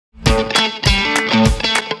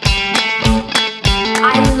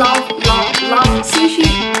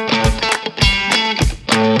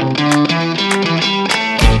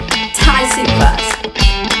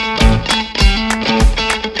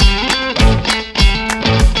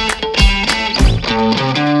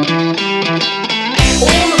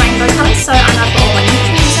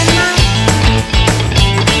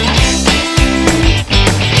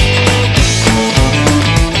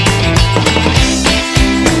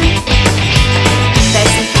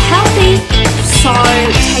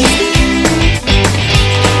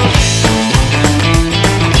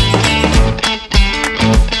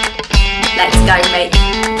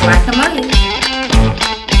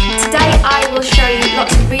will show you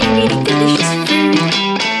lots of really delicious food.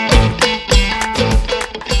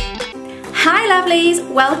 Hi lovelies,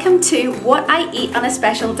 welcome to what I eat on a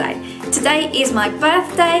special day. Today is my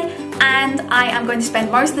birthday and I am going to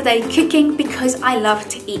spend most of the day cooking because I love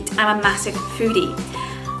to eat. I'm a massive foodie.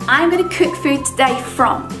 I'm going to cook food today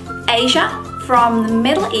from Asia, from the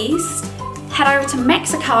Middle East, head over to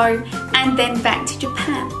Mexico and then back to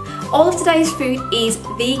Japan. All of today's food is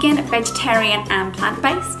vegan, vegetarian and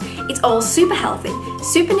plant-based. It's all super healthy,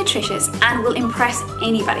 super nutritious and will impress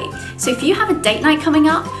anybody. So if you have a date night coming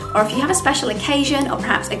up or if you have a special occasion or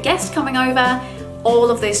perhaps a guest coming over, all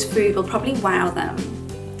of this food will probably wow them.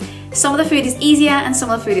 Some of the food is easier and some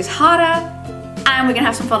of the food is harder and we're gonna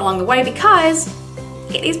have some fun along the way because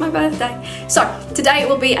it is my birthday. So today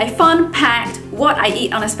will be a fun-packed what I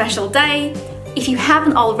eat on a special day. If you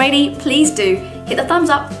haven't already, please do hit the thumbs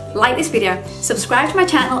up, like this video, subscribe to my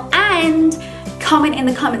channel and comment in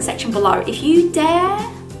the comment section below. If you dare,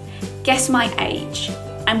 guess my age.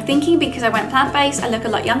 I'm thinking because I went plant-based, I look a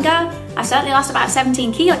lot younger. I've certainly lost about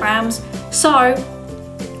 17 kilograms, so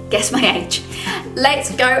guess my age.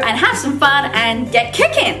 Let's go and have some fun and get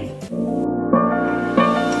cooking.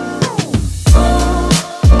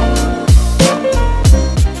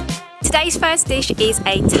 Today's first dish is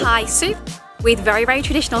a Thai soup with very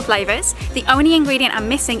traditional flavours. The only ingredient I'm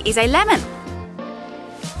missing is a lemon.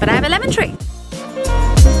 But I have a lemon tree.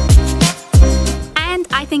 And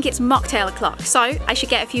I think it's mocktail o'clock, so I should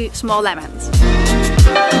get a few small lemons.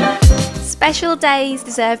 Special days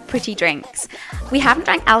deserve pretty drinks. We haven't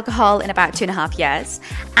drank alcohol in about 2.5 years,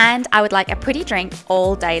 and I would like a pretty drink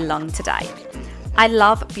all day long today. I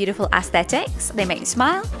love beautiful aesthetics, they make me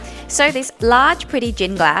smile. So this large pretty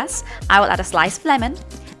gin glass, I will add a slice of lemon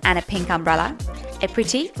and a pink umbrella, a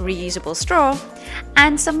pretty reusable straw,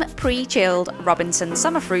 and some pre-chilled Robinson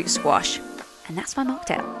summer fruit squash. And that's my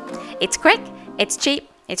mocktail. It's quick, it's cheap,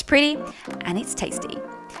 it's pretty, and it's tasty.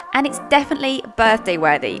 And it's definitely birthday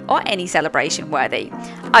worthy or any celebration worthy.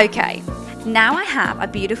 Okay, now I have a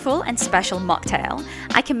beautiful and special mocktail.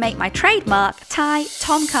 I can make my trademark Thai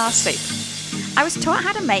Tom Kha soup. I was taught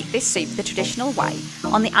how to make this soup the traditional way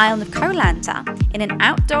on the island of Koh Lanta in an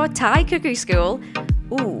outdoor Thai cookery school.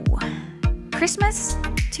 Ooh, Christmas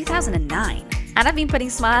 2009. And I've been putting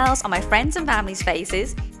smiles on my friends and family's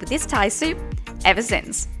faces with this Thai soup ever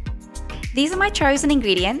since. These are my chosen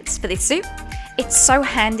ingredients for this soup. It's so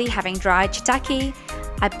handy having dried shiitake,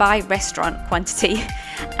 I buy restaurant quantity,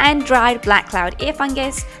 and dried black cloud ear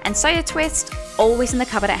fungus and soya twist, always in the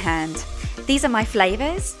cupboard at hand. These are my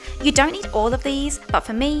flavours. You don't need all of these, but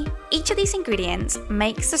for me, each of these ingredients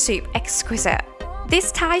makes the soup exquisite.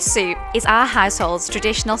 This Thai soup is our household's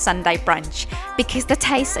traditional Sunday brunch because the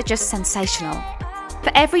tastes are just sensational.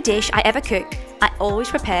 For every dish I ever cook, I always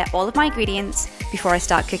prepare all of my ingredients before I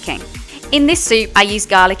start cooking. In this soup, I use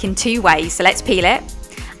garlic in 2 ways, so let's peel it.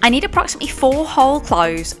 I need approximately 4 whole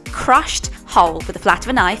cloves, crushed whole with the flat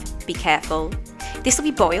of a knife, be careful. This will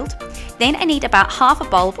be boiled. Then I need about half a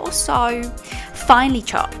bulb or so, finely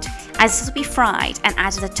chopped, as this will be fried and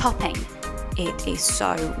added a topping. It is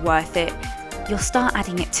so worth it. You'll start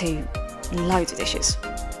adding it to loads of dishes.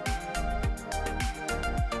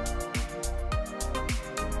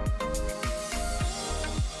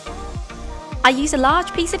 I use a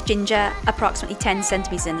large piece of ginger, approximately 10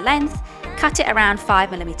 centimeters in length, cut it around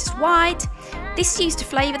 5 millimeters wide. This is used to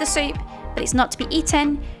flavour the soup, but it's not to be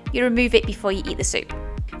eaten. You remove it before you eat the soup.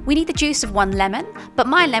 We need the juice of 1 lemon, but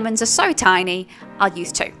my lemons are so tiny, I'll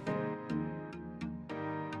use 2.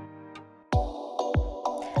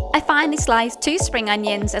 I finely sliced 2 spring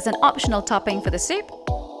onions as an optional topping for the soup.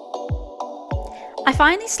 I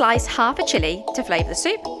finely sliced half a chilli to flavour the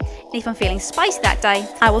soup. And if I'm feeling spicy that day,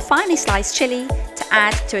 I will finely slice chilli to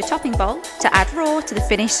add to a topping bowl to add raw to the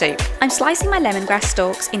finished soup. I'm slicing my lemongrass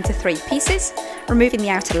stalks into 3 pieces, removing the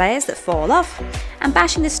outer layers that fall off, and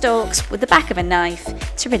bashing the stalks with the back of a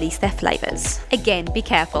knife to release their flavours. Again, be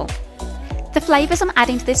careful. The flavours I'm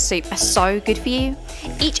adding to this soup are so good for you.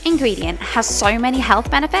 Each ingredient has so many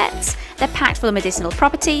health benefits. They're packed full of medicinal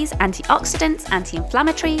properties, antioxidants,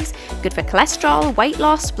 anti-inflammatories, good for cholesterol, weight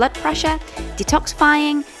loss, blood pressure,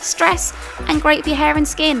 detoxifying, stress, and great for your hair and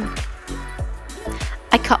skin.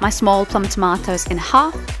 I cut my small plum tomatoes in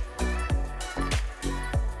half.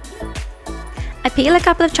 I peel a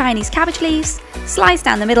couple of Chinese cabbage leaves, slice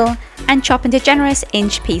down the middle, and chop into generous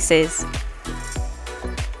inch pieces.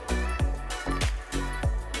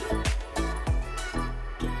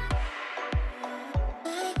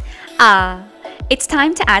 Ah, it's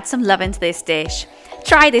time to add some love into this dish.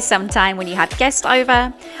 Try this sometime when you have guests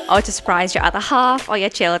over, or to surprise your other half or your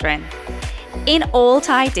children. In all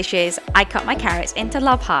Thai dishes, I cut my carrots into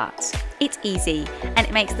love hearts. It's easy and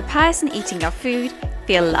it makes the person eating your food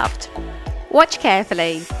feel loved. Watch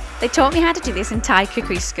carefully. They taught me how to do this in Thai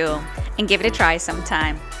cookery school, and give it a try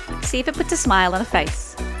sometime. See if it puts a smile on a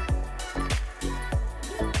face.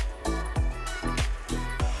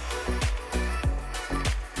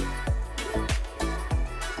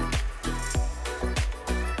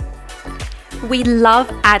 We love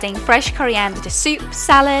adding fresh coriander to soup,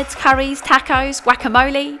 salads, curries, tacos,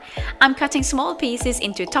 guacamole. I'm cutting small pieces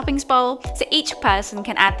into a toppings bowl so each person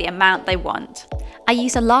can add the amount they want. I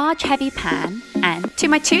use a large heavy pan, and to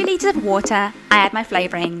my 2 litres of water I add my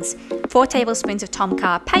flavourings: 4 tablespoons of tom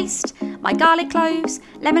kha paste, my garlic cloves,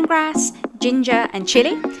 lemongrass, ginger and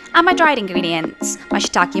chilli, and my dried ingredients, my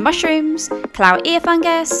shiitake mushrooms, flower ear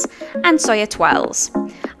fungus and soya twirls.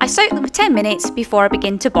 I soak them for 10 minutes before I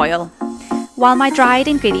begin to boil. While my dried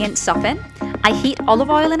ingredients soften, I heat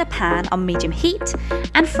olive oil in a pan on medium heat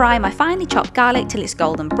and fry my finely chopped garlic till it's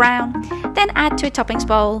golden brown, then add to a toppings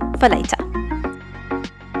bowl for later.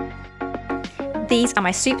 These are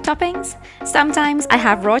my soup toppings. Sometimes I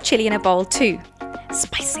have raw chili in a bowl too.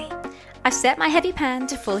 Spicy! I've set my heavy pan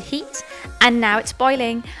to full heat and now it's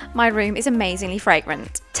boiling. My room is amazingly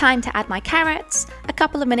fragrant. Time to add my carrots a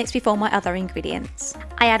couple of minutes before my other ingredients.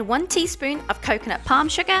 I add 1 teaspoon of coconut palm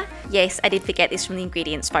sugar. Yes, I did forget this from the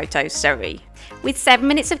ingredients photo, sorry. With 7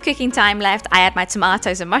 minutes of cooking time left, I add my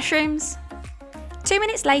tomatoes and mushrooms. 2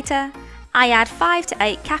 minutes later, I add 5 to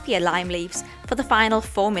 8 kaffir lime leaves for the final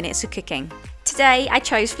 4 minutes of cooking. Today I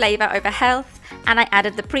chose flavour over health and I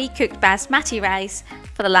added the pre-cooked basmati rice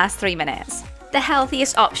for the last 3 minutes. The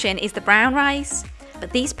healthiest option is the brown rice,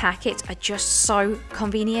 but these packets are just so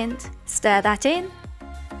convenient. Stir that in.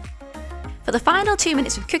 For the final 2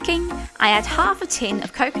 minutes of cooking, I add half a tin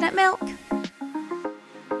of coconut milk,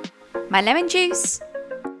 my lemon juice,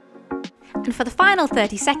 and for the final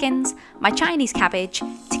 30 seconds, my Chinese cabbage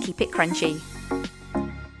to keep it crunchy.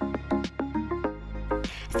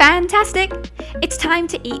 Fantastic! It's time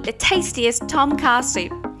to eat the tastiest tom kha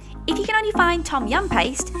soup. If you can only find tom yum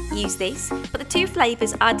paste, use this, but the 2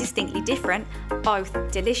 flavours are distinctly different, both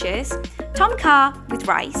delicious. Tom kha with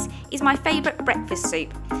rice is my favourite breakfast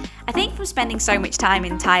soup. I think from spending so much time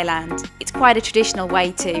in Thailand, it's quite a traditional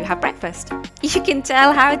way to have breakfast. You can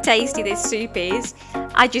tell how tasty this soup is.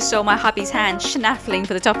 I just saw my hubby's hand schnaffling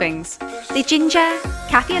for the toppings. The ginger,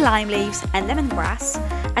 kaffir lime leaves and lemongrass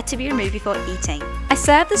are to be removed before eating. I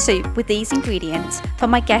serve the soup with these ingredients for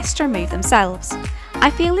my guests to remove themselves. I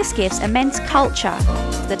feel this gives immense culture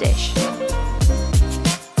to the dish.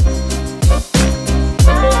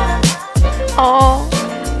 Oh,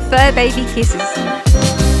 fur baby kisses.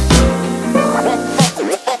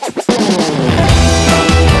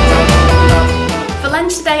 For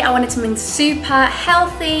lunch today, I wanted something super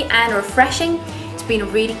healthy and refreshing. It's been a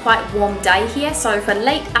really quite warm day here, so for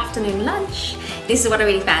late afternoon lunch, this is what I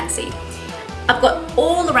really fancy. I've got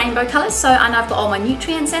all the rainbow colours, so I know I've got all my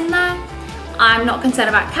nutrients in there. I'm not concerned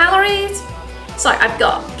about calories. So I've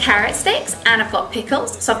got carrot sticks and I've got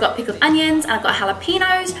pickles. So I've got pickled onions and I've got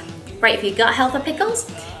jalapenos. Great for your gut health of pickles.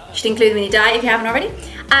 You should include them in your diet if you haven't already.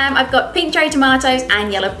 I've got pink cherry tomatoes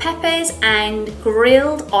and yellow peppers and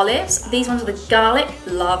grilled olives. These ones are the garlic,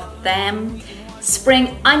 love them.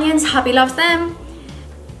 Spring onions, hubby loves them.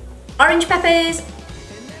 Orange peppers,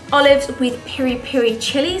 olives with piri piri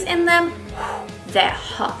chilies in them. They're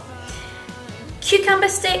hot. Cucumber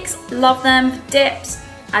sticks, love them for dips.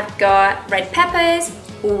 I've got red peppers.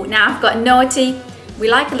 Oh, now I've got naughty. We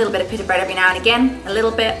like a little bit of pita bread every now and again. A little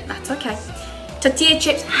bit, that's okay. Tortilla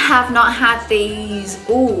chips, have not had these,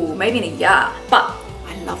 maybe in a year. But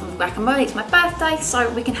I love them with guacamole. It's my birthday, so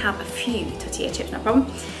we can have a few tortilla chips, no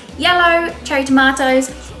problem. Yellow cherry tomatoes,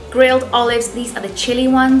 grilled olives. These are the chili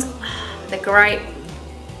ones. They're great.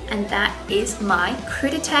 And that is my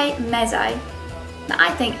crudité meze that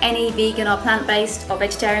I think any vegan or plant-based or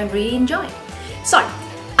vegetarian really enjoy. So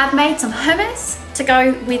I've made some hummus to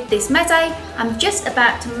go with this meze. I'm just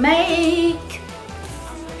about to make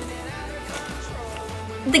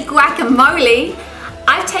the guacamole.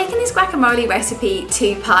 I've taken this guacamole recipe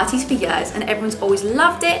to parties for years and everyone's always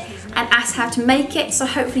loved it and asked how to make it, so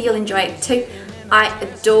hopefully you'll enjoy it too. I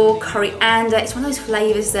adore coriander. It's one of those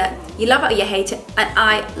flavours that you love it or you hate it, and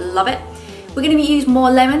I love it. We're going to use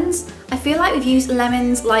more lemons. I feel like we've used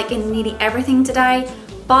lemons like in nearly everything today,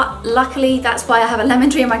 but luckily that's why I have a lemon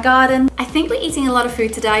tree in my garden. I think we're eating a lot of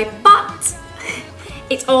food today, but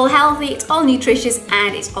it's all healthy, it's all nutritious,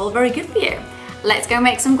 and it's all very good for you. Let's go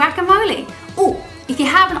make some guacamole. Oh, if you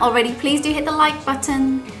haven't already, please do hit the like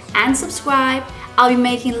button and subscribe. I'll be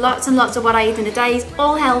making lots and lots of what I eat in a day. It's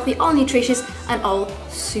all healthy, all nutritious, and all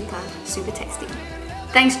super, super tasty.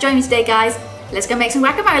 Thanks for joining me today, guys. Let's go make some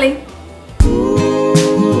guacamole.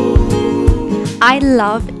 I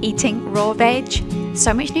love eating raw veg,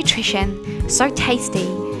 so much nutrition, so tasty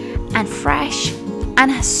and fresh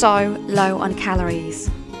and so low on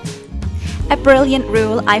calories. A brilliant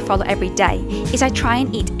rule I follow every day is I try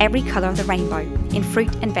and eat every colour of the rainbow in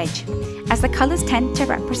fruit and veg, as the colours tend to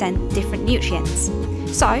represent different nutrients.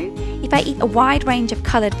 So, if I eat a wide range of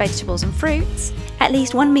coloured vegetables and fruits, at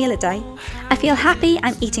least one meal a day, I feel happy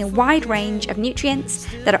I'm eating a wide range of nutrients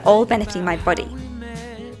that are all benefiting my body.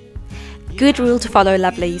 Good rule to follow,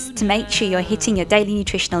 lovelies, to make sure you're hitting your daily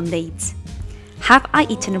nutritional needs. Have I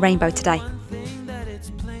eaten a rainbow today?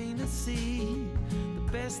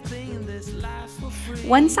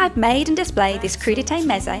 Once I've made and displayed this crudité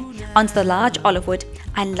meze onto the large olive wood,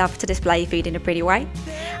 I love to display food in a pretty way.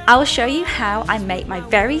 I will show you how I make my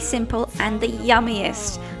very simple and the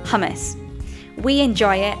yummiest hummus. We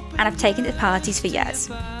enjoy it and I've taken it to parties for years.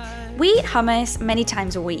 We eat hummus many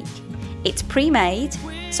times a week. It's pre-made,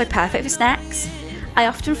 so perfect for snacks. I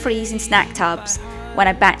often freeze in snack tubs when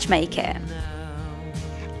I batch make it.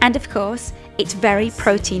 And of course, it's very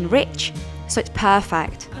protein rich, so it's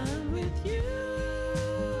perfect.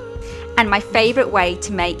 And my favourite way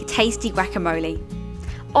to make tasty guacamole.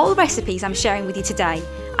 All recipes I'm sharing with you today,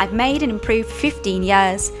 I've made and improved for 15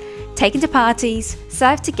 years, taken to parties,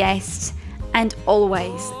 served to guests, and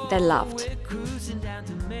always they're loved.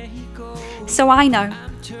 So I know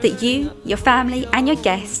that you, your family and your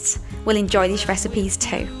guests will enjoy these recipes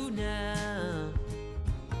too.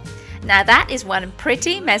 Now that is one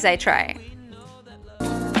pretty meze tray.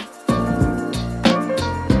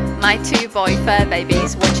 My two boy fur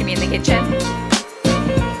babies watching me in the kitchen.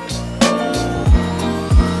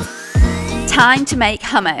 Time to make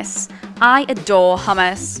hummus. I adore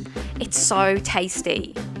hummus. It's so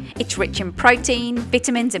tasty. It's rich in protein,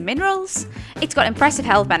 vitamins and minerals. It's got impressive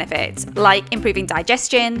health benefits like improving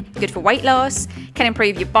digestion, good for weight loss, can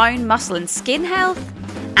improve your bone, muscle and skin health,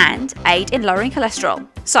 and aid in lowering cholesterol.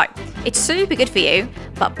 So, it's super good for you,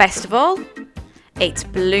 but best of all, it's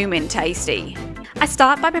bloomin' tasty. I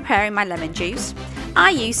start by preparing my lemon juice.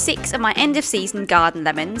 I use 6 of my end of season garden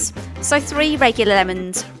lemons, so 3 regular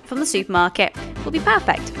lemons from the supermarket will be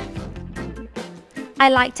perfect. I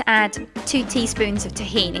like to add 2 teaspoons of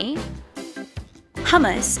tahini.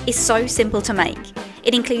 Hummus is so simple to make.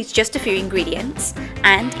 It includes just a few ingredients,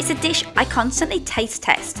 and it's a dish I constantly taste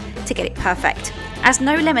test to get it perfect, as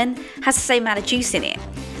no lemon has the same amount of juice in it,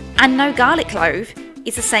 and no garlic clove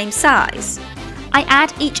is the same size. I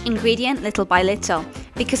add each ingredient little by little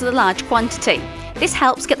because of the large quantity. This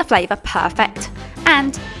helps get the flavour perfect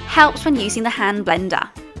and helps when using the hand blender.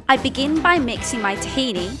 I begin by mixing my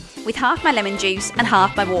tahini with half my lemon juice and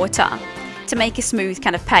half my water to make a smooth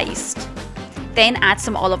kind of paste. Then add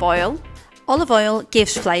some olive oil. Olive oil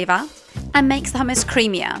gives flavour and makes the hummus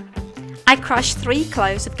creamier. I crush 3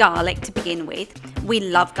 cloves of garlic to begin with. We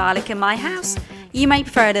love garlic in my house. You may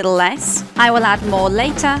prefer a little less. I will add more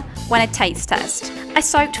later when I taste test. I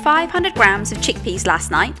soaked 500 grams of chickpeas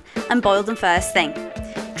last night and boiled them first thing.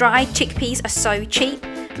 Dried chickpeas are so cheap.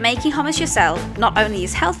 Making hummus yourself not only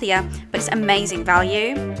is healthier, but it's amazing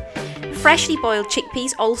value. Freshly boiled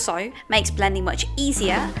chickpeas also makes blending much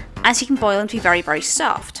easier, as you can boil them to be very, very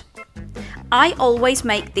soft. I always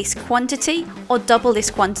make this quantity or double this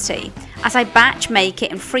quantity as I batch make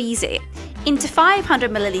it and freeze it into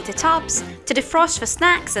 500ml tubs to defrost for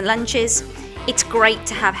snacks and lunches. It's great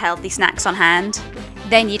to have healthy snacks on hand.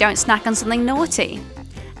 Then you don't snack on something naughty.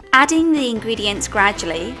 Adding the ingredients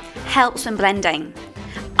gradually helps when blending.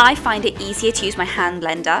 I find it easier to use my hand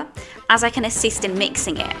blender as I can assist in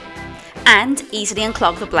mixing it and easily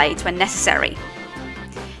unclog the blades when necessary.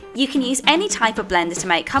 You can use any type of blender to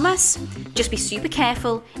make hummus, just be super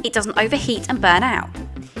careful it doesn't overheat and burn out.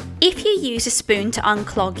 If you use a spoon to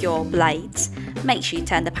unclog your blades, make sure you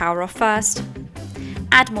turn the power off first.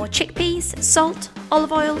 Add more chickpeas, salt,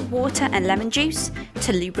 olive oil, water and lemon juice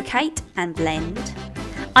to lubricate and blend.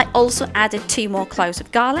 I also added 2 more cloves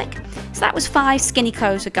of garlic, so that was 5 skinny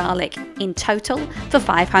cloves of garlic in total for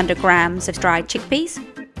 500 grams of dried chickpeas.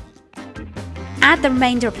 Add the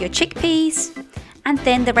remainder of your chickpeas and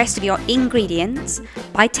then the rest of your ingredients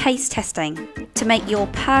by taste testing to make your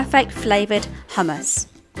perfect flavoured hummus.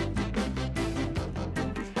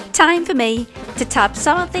 Time for me to tub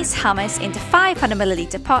some of this hummus into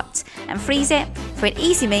 500ml pots and freeze it for an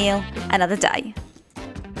easy meal another day.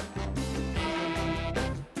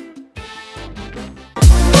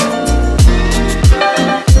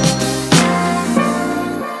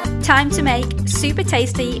 Time to make super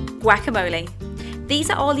tasty guacamole. These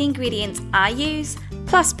are all the ingredients I use,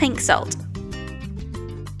 plus pink salt.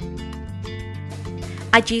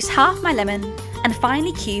 I juice half my lemon and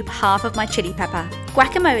finely cube half of my chili pepper.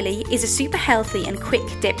 Guacamole is a super healthy and quick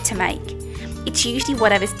dip to make. It's usually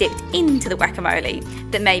whatever's dipped into the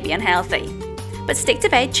guacamole that may be unhealthy. But stick to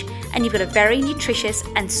veg and you've got a very nutritious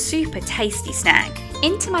and super tasty snack.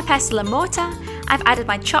 Into my pestle and mortar, I've added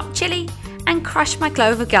my chopped chili and crushed my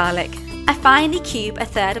clove of garlic. I finely cube a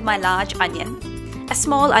third of my large onion. A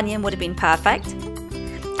small onion would have been perfect.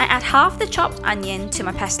 I add half the chopped onion to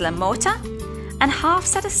my pestle and mortar and half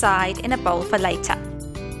set aside in a bowl for later.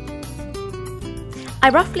 I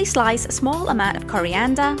roughly slice a small amount of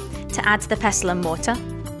coriander to add to the pestle and mortar.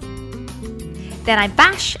 Then I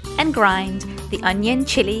bash and grind the onion,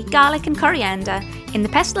 chili, garlic and coriander in the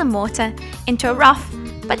pestle and mortar into a rough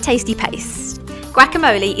but tasty paste.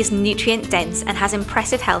 Guacamole is nutrient dense and has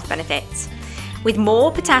impressive health benefits. With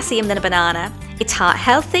more potassium than a banana, it's heart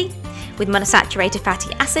healthy, with monosaturated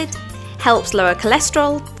fatty acid, helps lower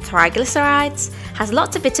cholesterol, triglycerides, has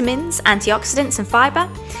lots of vitamins, antioxidants and fibre.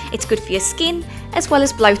 It's good for your skin as well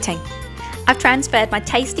as bloating. I've transferred my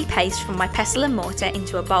tasty paste from my pestle and mortar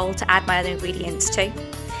into a bowl to add my other ingredients to.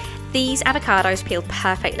 These avocados peel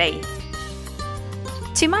perfectly.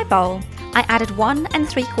 To my bowl, I added 1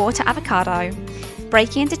 3/4 avocado,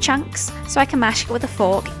 breaking into chunks so I can mash it with a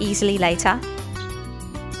fork easily later.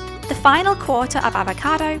 The final quarter of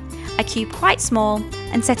avocado I cube quite small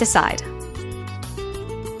and set aside.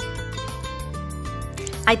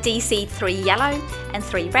 I de-seed 3 yellow and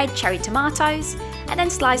 3 red cherry tomatoes and then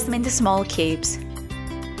slice them into small cubes.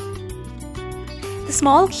 The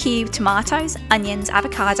small cubed tomatoes, onions,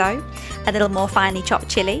 avocado, a little more finely chopped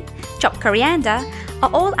chili, chopped coriander are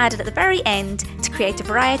all added at the very end to create a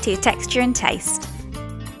variety of texture and taste.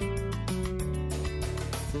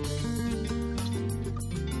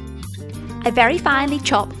 I very finely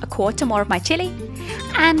chop a quarter more of my chili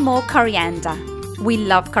and more coriander. We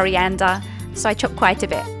love coriander, so I chop quite a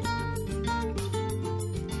bit.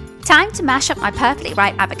 Time to mash up my perfectly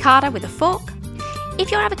ripe avocado with a fork. If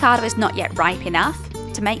your avocado is not yet ripe enough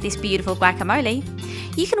to make this beautiful guacamole,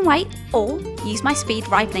 you can wait or use my speed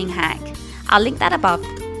ripening hack. I'll link that above.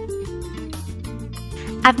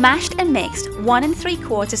 I've mashed and mixed 1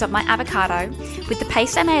 3/4 of my avocado with the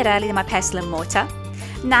paste I made earlier in my pestle and mortar.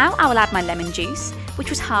 Now I will add my lemon juice,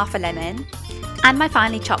 which was half a lemon, and my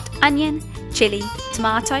finely chopped onion, chili,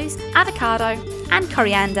 tomatoes, avocado and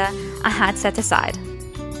coriander I had set aside.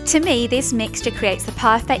 To me, this mixture creates the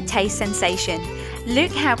perfect taste sensation.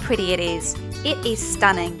 Look how pretty it is. It is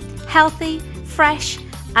stunning, healthy, fresh,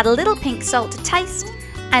 add a little pink salt to taste,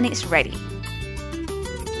 and it's ready.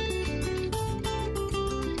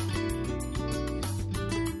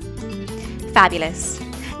 Fabulous.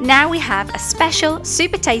 Now we have a special,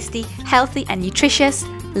 super tasty, healthy and nutritious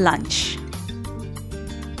lunch.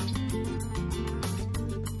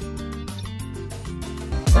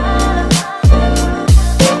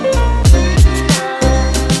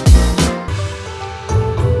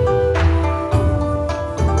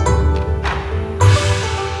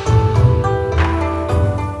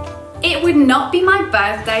 It would not be my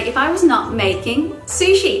birthday if I was not making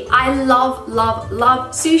sushi. I love, love,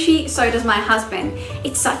 love sushi, so does my husband.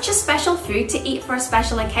 It's such a special food to eat for a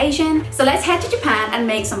special occasion. So let's head to Japan and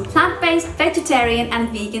make some plant-based, vegetarian and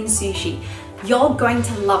vegan sushi. You're going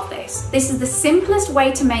to love this. This is the simplest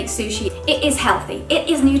way to make sushi. It is healthy, it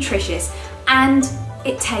is nutritious, and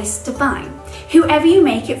it tastes divine. Whoever you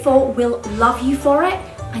make it for will love you for it,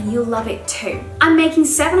 and you'll love it too. I'm making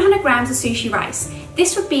 700 grams of sushi rice.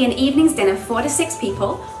 This would be an evening's dinner for 4 to 6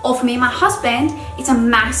 people, or for me and my husband, it's a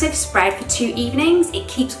massive spread for 2 evenings. It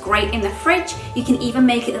keeps great in the fridge. You can even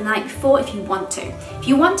make it the night before if you want to. If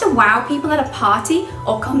you want to wow people at a party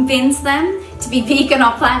or convince them to be vegan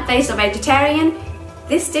or plant-based or vegetarian,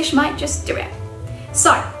 this dish might just do it.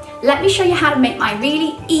 So, let me show you how to make my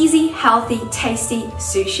really easy, healthy, tasty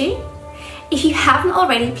sushi. If you haven't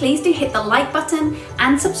already, please do hit the like button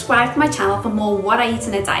and subscribe to my channel for more What I Eat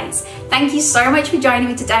in a Days. Thank you so much for joining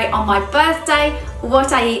me today on my birthday,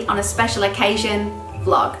 What I Eat on a Special Occasion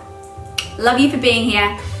vlog. Love you for being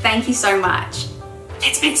here. Thank you so much.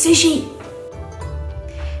 Let's make sushi.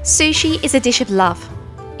 Sushi is a dish of love.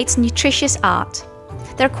 It's nutritious art.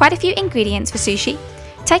 There are quite a few ingredients for sushi.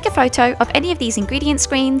 Take a photo of any of these ingredient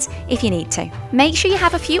screens if you need to. Make sure you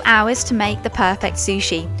have a few hours to make the perfect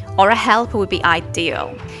sushi, or a helper would be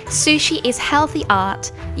ideal. Sushi is healthy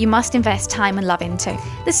art you must invest time and love into.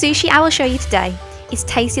 The sushi I will show you today is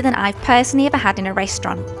tastier than I've personally ever had in a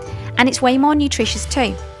restaurant, and it's way more nutritious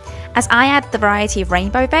too, as I add the variety of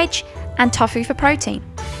rainbow veg and tofu for protein.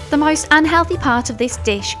 The most unhealthy part of this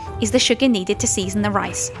dish is the sugar needed to season the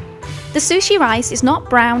rice. The sushi rice is not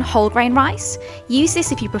brown whole grain rice. Use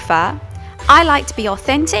this if you prefer. I like to be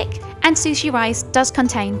authentic and sushi rice does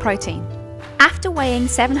contain protein. After weighing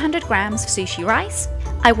 700 grams of sushi rice,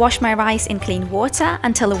 I wash my rice in clean water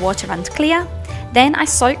until the water runs clear. Then I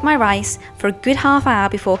soak my rice for a good half hour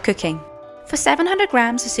before cooking. For 700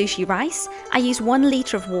 grams of sushi rice, I use 1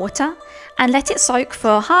 litre of water and let it soak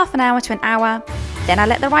for half an hour to an hour. Then I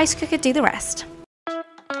let the rice cooker do the rest.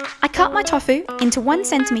 I cut my tofu into 1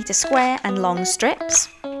 centimetre square and long strips.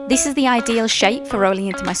 This is the ideal shape for rolling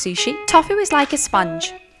into my sushi. Tofu is like a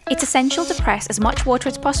sponge. It's essential to press as much water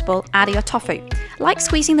as possible out of your tofu, like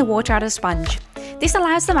squeezing the water out of a sponge. This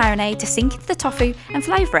allows the marinade to sink into the tofu and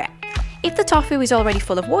flavour it. If the tofu is already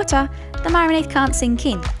full of water, the marinade can't sink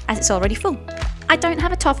in, as it's already full. I don't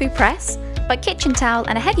have a tofu press, but kitchen towel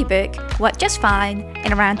and a heavy book work just fine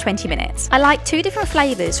in around 20 minutes. I like 2 different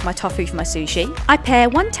flavours for my tofu for my sushi. I pair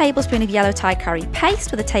 1 tablespoon of yellow Thai curry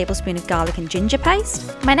paste with a tablespoon of garlic and ginger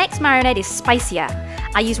paste. My next marinade is spicier.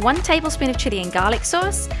 I use 1 tablespoon of chili and garlic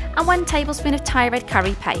sauce and 1 tablespoon of Thai red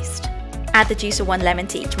curry paste. Add the juice of 1 lemon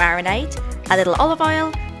to each marinade, a little olive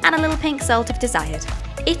oil and a little pink salt if desired.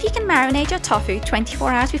 If you can marinate your tofu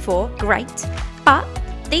 24 hours before, great, but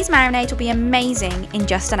these marinades will be amazing in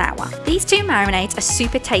just an hour. These 2 marinades are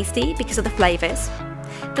super tasty because of the flavours.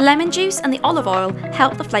 The lemon juice and the olive oil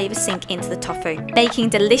help the flavours sink into the tofu, making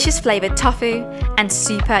delicious flavoured tofu and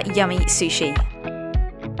super yummy sushi.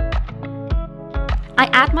 I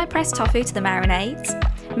add my pressed tofu to the marinades,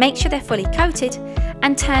 make sure they're fully coated,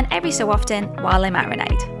 and turn every so often while they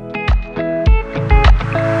marinate.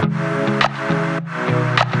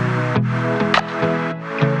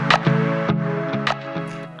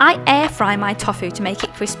 I air fry my tofu to make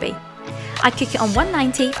it crispy. I cook it on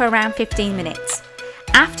 190 for around 15 minutes.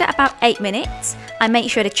 After about 8 minutes, I make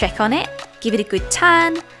sure to check on it, give it a good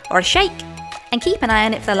turn or a shake, and keep an eye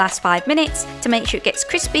on it for the last 5 minutes to make sure it gets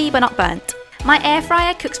crispy but not burnt. My air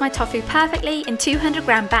fryer cooks my tofu perfectly in 200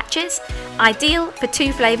 gram batches, ideal for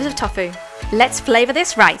 2 flavours of tofu. Let's flavour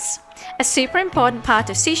this rice. A super important part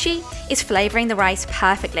of sushi is flavouring the rice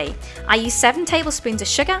perfectly. I use 7 tablespoons of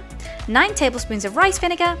sugar, 9 tablespoons of rice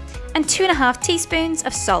vinegar, and 2.5 teaspoons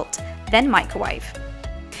of salt, then microwave.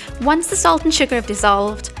 Once the salt and sugar have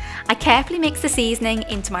dissolved, I carefully mix the seasoning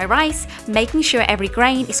into my rice, making sure every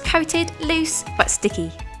grain is coated, loose but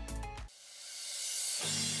sticky.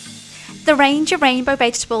 The range of rainbow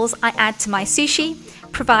vegetables I add to my sushi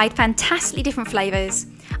provide fantastically different flavours,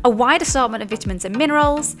 a wide assortment of vitamins and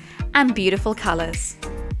minerals, and beautiful colours.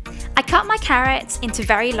 I cut my carrots into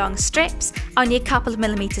very long strips, only a couple of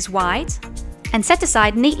millimetres wide, and set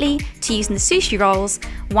aside neatly to use in the sushi rolls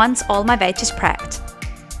once all my veg is prepped.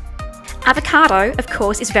 Avocado, of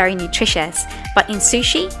course, is very nutritious, but in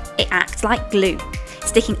sushi, it acts like glue,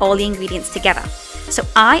 sticking all the ingredients together. So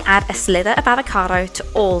I add a slither of avocado to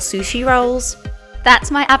all sushi rolls. That's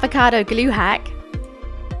my avocado glue hack.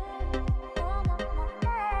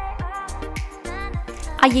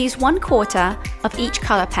 I use 1/4 of each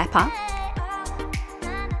colour pepper.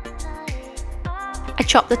 I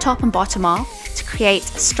chop the top and bottom off to create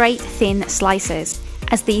straight, thin slices,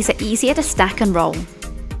 as these are easier to stack and roll.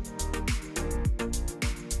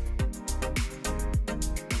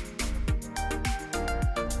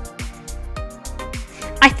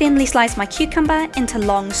 I thinly slice my cucumber into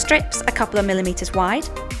long strips a couple of millimetres wide.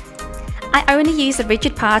 I only use the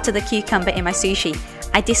rigid part of the cucumber in my sushi.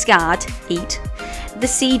 I discard, eat, the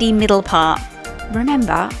seedy middle part.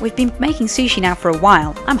 Remember, we've been making sushi now for a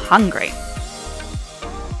while. I'm hungry.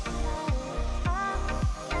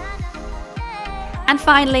 And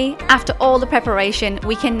finally, after all the preparation,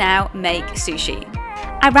 we can now make sushi.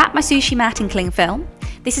 I wrap my sushi mat in cling film.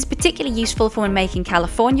 This is particularly useful for when making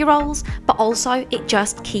California rolls, but also it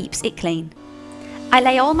just keeps it clean. I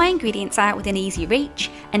lay all my ingredients out within easy reach,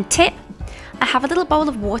 and tip, I have a little bowl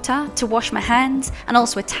of water to wash my hands and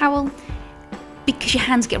also a towel, because your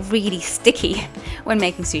hands get really sticky when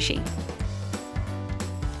making sushi.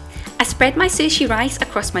 I spread my sushi rice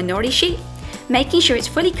across my nori sheet, making sure it's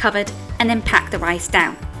fully covered, and then pack the rice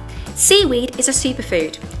down. Seaweed is a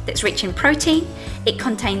superfood that's rich in protein. It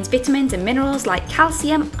contains vitamins and minerals like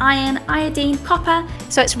calcium, iron, iodine, copper,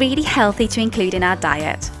 so it's really healthy to include in our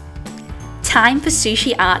diet. Time for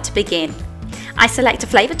sushi art to begin. I select a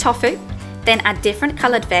flavoured tofu, then add different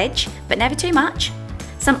coloured veg, but never too much,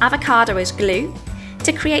 some avocado as glue,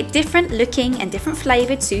 to create different looking and different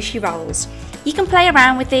flavoured sushi rolls. You can play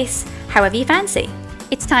around with this however you fancy.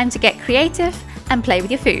 It's time to get creative and play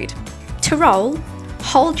with your food. To roll,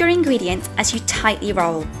 hold your ingredients as you tightly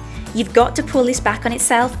roll. You've got to pull this back on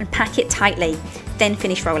itself and pack it tightly, then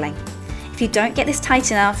finish rolling. If you don't get this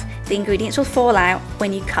tight enough, the ingredients will fall out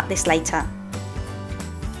when you cut this later.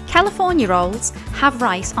 California rolls have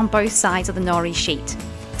rice on both sides of the nori sheet.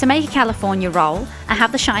 To make a California roll, I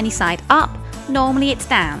have the shiny side up, normally it's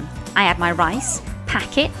down. I add my rice,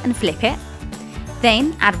 pack it and flip it.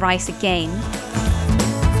 Then add rice again.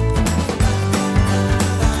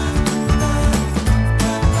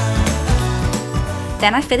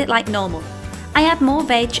 Then I fill it like normal. I add more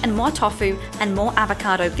veg and more tofu and more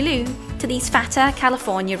avocado glue to these fatter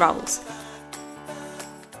California rolls.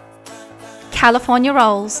 California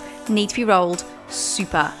rolls need to be rolled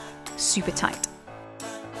super tight.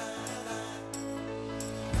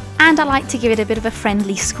 And I like to give it a bit of a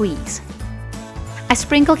friendly squeeze. I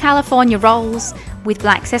sprinkle California rolls with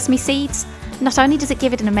black sesame seeds. Not only does it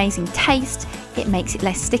give it an amazing taste, it makes it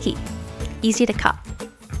less sticky, easier to cut.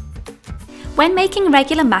 When making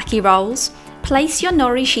regular maki rolls, place your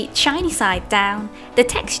nori sheet shiny side down. The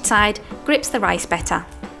textured side grips the rice better.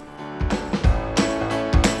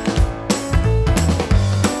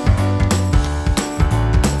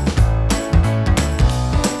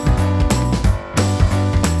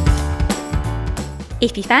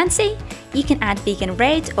 If you fancy, you can add vegan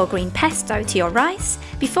red or green pesto to your rice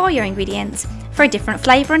before your ingredients for a different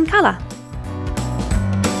flavour and colour.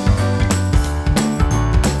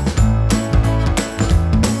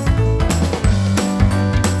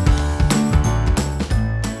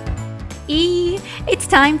 It's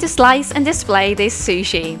time to slice and display this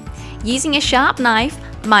sushi. Using a sharp knife,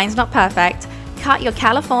 mine's not perfect, cut your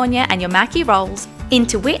California and your maki rolls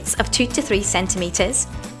into widths of 2 to 3 centimeters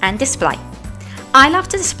and display. I love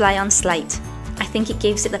to display on slate. I think it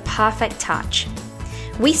gives it the perfect touch.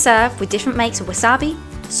 We serve with different makes of wasabi,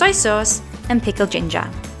 soy sauce and pickled ginger.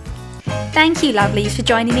 Thank you lovelies for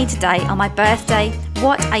joining me today on my birthday,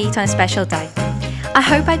 what I eat on a special day. I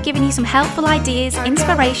hope I've given you some helpful ideas,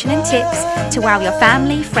 inspiration and tips to wow your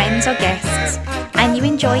family, friends or guests, and you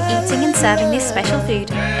enjoy eating and serving this special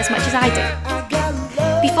food as much as I do.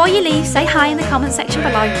 Before you leave, say hi in the comment section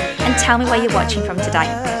below and tell me where you're watching from today.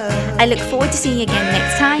 I look forward to seeing you again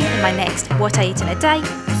next time in my next What I Eat in a Day.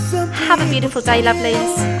 Have a beautiful day,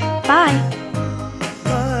 lovelies. Bye.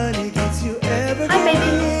 Hi,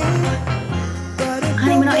 baby.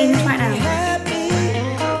 Honey, we're not eating this right now.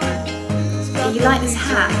 Yeah, you like this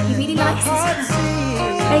hat? He really likes this hat.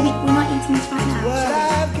 Baby, we're not eating this right now.